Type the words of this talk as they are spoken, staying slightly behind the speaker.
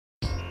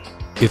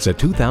It's a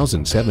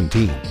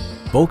 2017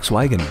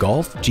 Volkswagen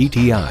Golf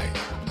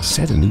GTI.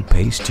 Set a new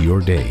pace to your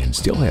day and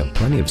still have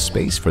plenty of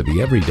space for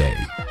the everyday.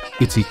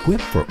 It's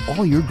equipped for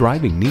all your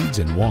driving needs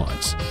and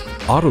wants.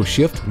 Auto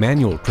shift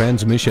manual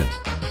transmission,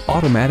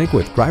 automatic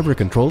with driver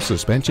control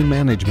suspension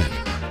management,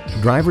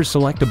 driver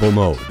selectable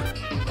mode,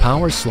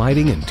 power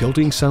sliding and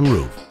tilting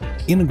sunroof,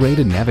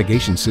 integrated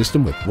navigation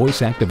system with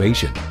voice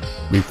activation,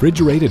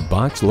 refrigerated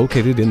box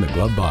located in the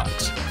glove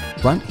box,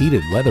 front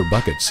heated leather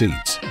bucket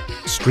seats,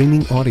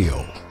 streaming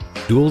audio,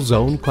 dual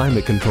zone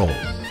climate control,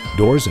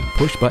 doors and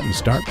push button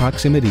start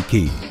proximity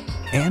key,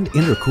 and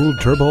intercooled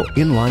turbo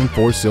inline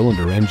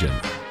 4-cylinder engine.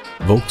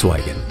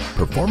 Volkswagen,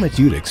 performance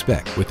you'd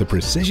expect with the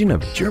precision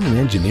of German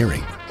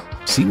engineering.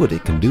 See what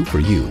it can do for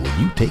you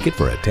when you take it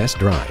for a test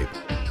drive.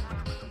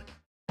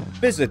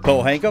 Visit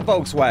Pohanka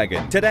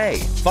Volkswagen today.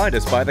 Find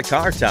us by the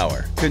car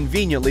tower,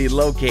 conveniently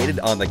located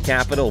on the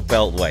Capitol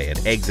Beltway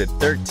at exit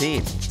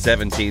 13,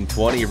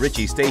 1720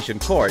 Ritchie Station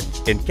Court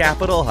in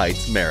Capitol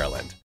Heights, Maryland.